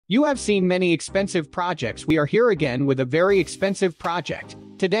You have seen many expensive projects. We are here again with a very expensive project.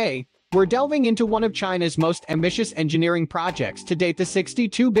 Today, we're delving into one of China's most ambitious engineering projects to date, the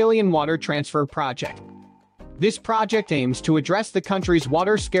 62 billion water transfer project. This project aims to address the country's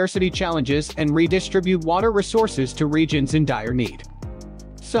water scarcity challenges and redistribute water resources to regions in dire need.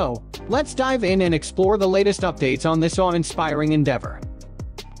 So, let's dive in and explore the latest updates on this awe-inspiring endeavor.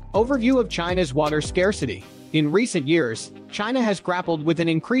 Overview of China's water scarcity. In recent years, China has grappled with an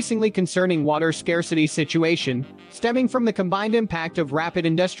increasingly concerning water scarcity situation, stemming from the combined impact of rapid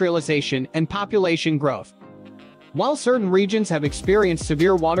industrialization and population growth. While certain regions have experienced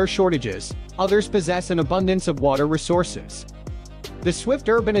severe water shortages, others possess an abundance of water resources. The swift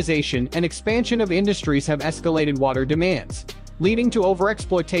urbanization and expansion of industries have escalated water demands, leading to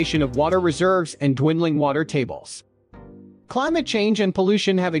overexploitation of water reserves and dwindling water tables. Climate change and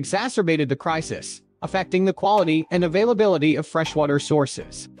pollution have exacerbated the crisis, affecting the quality and availability of freshwater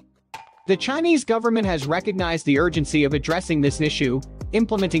sources. The Chinese government has recognized the urgency of addressing this issue,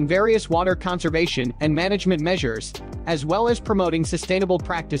 implementing various water conservation and management measures, as well as promoting sustainable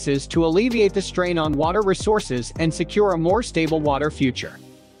practices to alleviate the strain on water resources and secure a more stable water future.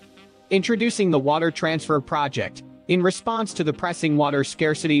 Introducing the Water Transfer Project. In response to the pressing water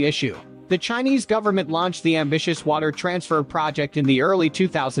scarcity issue, the Chinese government launched the ambitious Water Transfer Project in the early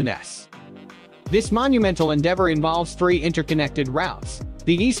 2000s. This monumental endeavor involves three interconnected routes: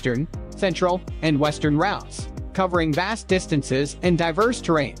 the eastern, central, and western routes, covering vast distances and diverse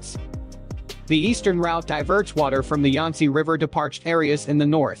terrains. The eastern route diverts water from the Yangtze River to parched areas in the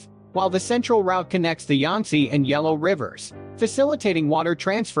north, while the central route connects the Yangtze and Yellow rivers, facilitating water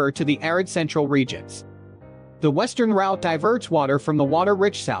transfer to the arid central regions. The western route diverts water from the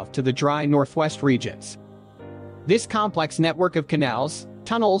water-rich south to the dry northwest regions. This complex network of canals,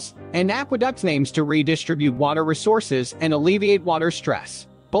 tunnels, and aqueducts aims to redistribute water resources and alleviate water stress,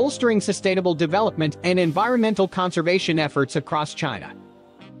 bolstering sustainable development and environmental conservation efforts across China.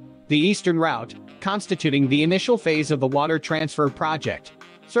 The eastern route, constituting the initial phase of the water transfer project,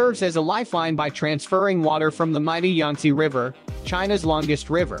 serves as a lifeline by transferring water from the mighty Yangtze River, China's longest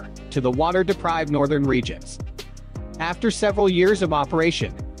river, to the water-deprived northern regions. After several years of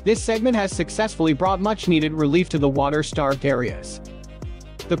operation, this segment has successfully brought much-needed relief to the water-starved areas.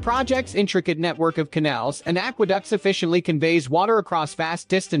 The project's intricate network of canals and aqueducts efficiently conveys water across vast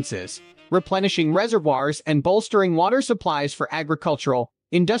distances, replenishing reservoirs and bolstering water supplies for agricultural,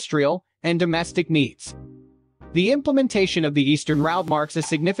 industrial, and domestic needs. The implementation of the eastern route marks a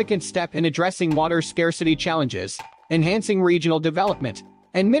significant step in addressing water scarcity challenges, enhancing regional development,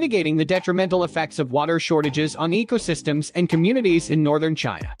 and mitigating the detrimental effects of water shortages on ecosystems and communities in northern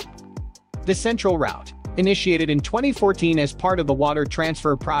China. The central route, initiated in 2014 as part of the Water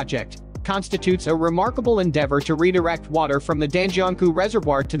Transfer Project, constitutes a remarkable endeavor to redirect water from the Danjiangkou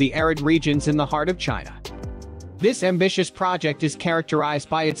Reservoir to the arid regions in the heart of China. This ambitious project is characterized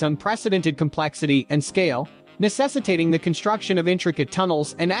by its unprecedented complexity and scale, necessitating the construction of intricate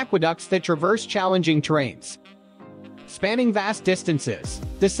tunnels and aqueducts that traverse challenging terrains. Spanning vast distances,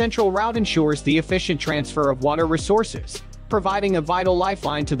 the central route ensures the efficient transfer of water resources, providing a vital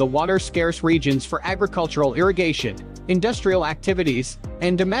lifeline to the water-scarce regions for agricultural irrigation, industrial activities,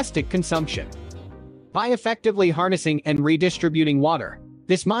 and domestic consumption. By effectively harnessing and redistributing water,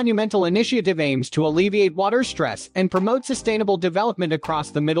 this monumental initiative aims to alleviate water stress and promote sustainable development across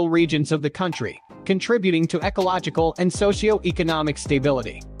the middle regions of the country, contributing to ecological and socio-economic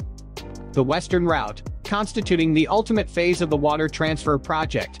stability. The western route, constituting the ultimate phase of the water transfer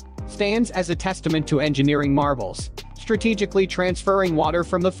project, stands as a testament to engineering marvels, strategically transferring water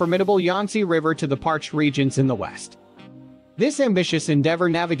from the formidable Yangtze River to the parched regions in the west. This ambitious endeavor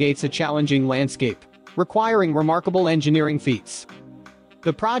navigates a challenging landscape, requiring remarkable engineering feats.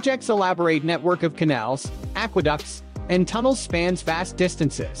 The project's elaborate network of canals, aqueducts, and tunnels spans vast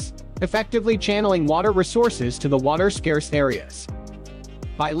distances, effectively channeling water resources to the water-scarce areas.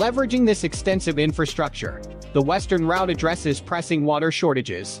 By leveraging this extensive infrastructure, the western route addresses pressing water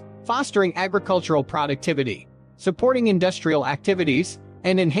shortages, fostering agricultural productivity, supporting industrial activities,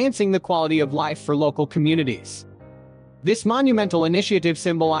 and enhancing the quality of life for local communities. This monumental initiative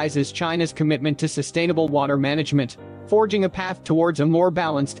symbolizes China's commitment to sustainable water management, forging a path towards a more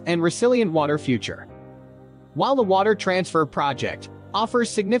balanced and resilient water future. While the Water Transfer Project offers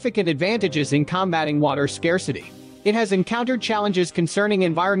significant advantages in combating water scarcity, it has encountered challenges concerning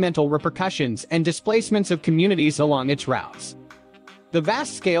environmental repercussions and displacements of communities along its routes. The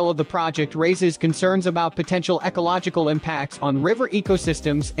vast scale of the project raises concerns about potential ecological impacts on river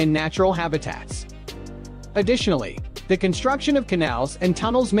ecosystems and natural habitats. Additionally, the construction of canals and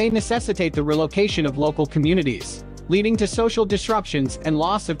tunnels may necessitate the relocation of local communities, leading to social disruptions and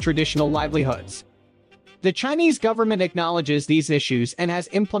loss of traditional livelihoods. The Chinese government acknowledges these issues and has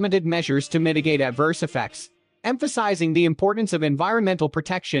implemented measures to mitigate adverse effects, emphasizing the importance of environmental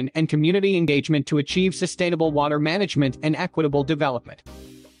protection and community engagement to achieve sustainable water management and equitable development.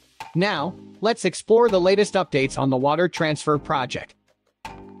 Now, let's explore the latest updates on the water transfer project.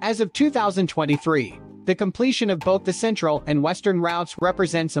 As of 2023, the completion of both the central and western routes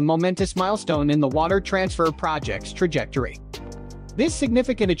represents a momentous milestone in the water transfer project's trajectory. This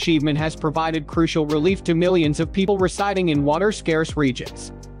significant achievement has provided crucial relief to millions of people residing in water-scarce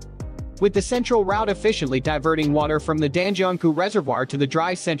regions. With the central route efficiently diverting water from the Danjiangkou Reservoir to the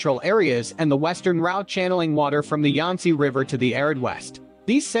dry central areas and the western route channeling water from the Yangtze River to the arid west,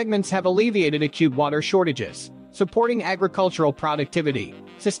 these segments have alleviated acute water shortages, supporting agricultural productivity,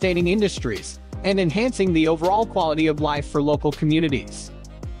 sustaining industries, and enhancing the overall quality of life for local communities.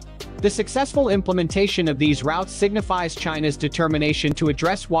 The successful implementation of these routes signifies China's determination to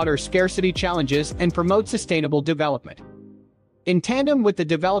address water scarcity challenges and promote sustainable development. In tandem with the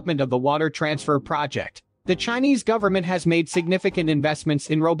development of the water transfer project, the Chinese government has made significant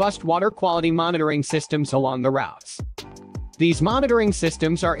investments in robust water quality monitoring systems along the routes. These monitoring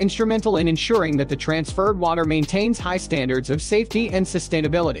systems are instrumental in ensuring that the transferred water maintains high standards of safety and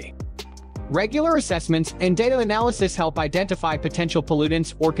sustainability. Regular assessments and data analysis help identify potential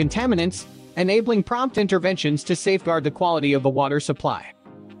pollutants or contaminants, enabling prompt interventions to safeguard the quality of the water supply.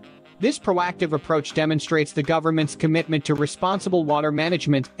 This proactive approach demonstrates the government's commitment to responsible water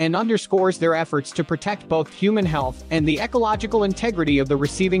management and underscores their efforts to protect both human health and the ecological integrity of the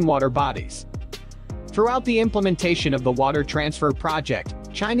receiving water bodies. Throughout the implementation of the water transfer project,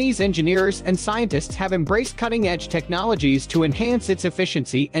 Chinese engineers and scientists have embraced cutting-edge technologies to enhance its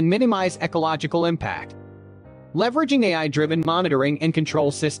efficiency and minimize ecological impact. Leveraging AI-driven monitoring and control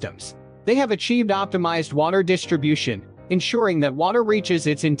systems, they have achieved optimized water distribution, ensuring that water reaches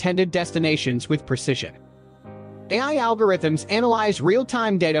its intended destinations with precision. AI algorithms analyze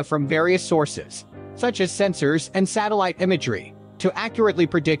real-time data from various sources, such as sensors and satellite imagery, to accurately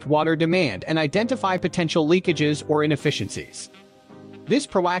predict water demand and identify potential leakages or inefficiencies. This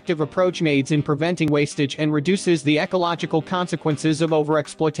proactive approach aids in preventing wastage and reduces the ecological consequences of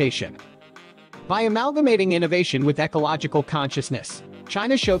overexploitation. By amalgamating innovation with ecological consciousness,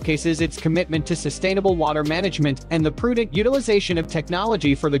 China showcases its commitment to sustainable water management and the prudent utilization of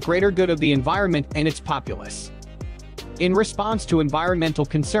technology for the greater good of the environment and its populace. In response to environmental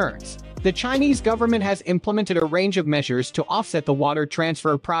concerns, the Chinese government has implemented a range of measures to offset the water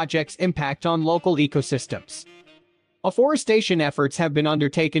transfer project's impact on local ecosystems. Afforestation efforts have been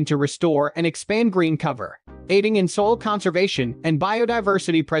undertaken to restore and expand green cover, aiding in soil conservation and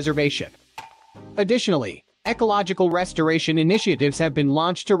biodiversity preservation. Additionally, ecological restoration initiatives have been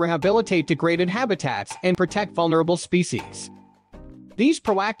launched to rehabilitate degraded habitats and protect vulnerable species. These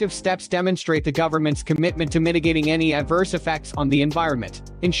proactive steps demonstrate the government's commitment to mitigating any adverse effects on the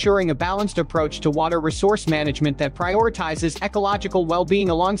environment, ensuring a balanced approach to water resource management that prioritizes ecological well-being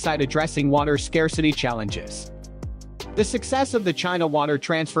alongside addressing water scarcity challenges. The success of the China Water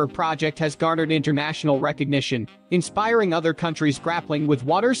Transfer Project has garnered international recognition, inspiring other countries grappling with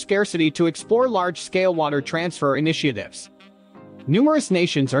water scarcity to explore large-scale water transfer initiatives. Numerous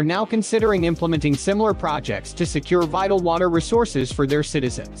nations are now considering implementing similar projects to secure vital water resources for their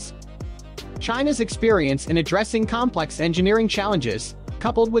citizens. China's experience in addressing complex engineering challenges,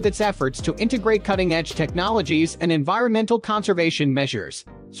 coupled with its efforts to integrate cutting-edge technologies and environmental conservation measures,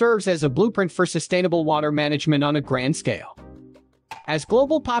 serves as a blueprint for sustainable water management on a grand scale. As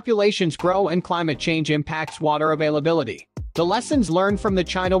global populations grow and climate change impacts water availability, the lessons learned from the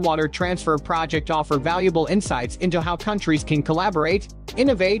China Water Transfer Project offer valuable insights into how countries can collaborate,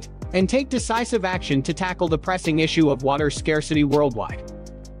 innovate, and take decisive action to tackle the pressing issue of water scarcity worldwide.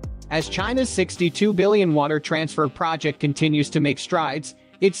 As China's 62 billion water transfer project continues to make strides,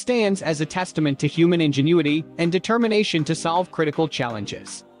 it stands as a testament to human ingenuity and determination to solve critical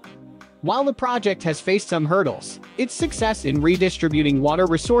challenges. While the project has faced some hurdles, its success in redistributing water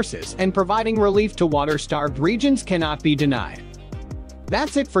resources and providing relief to water-starved regions cannot be denied.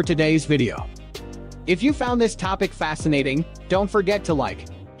 That's it for today's video. If you found this topic fascinating, don't forget to like,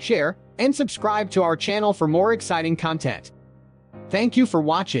 share, and subscribe to our channel for more exciting content. Thank you for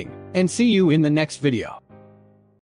watching, and see you in the next video.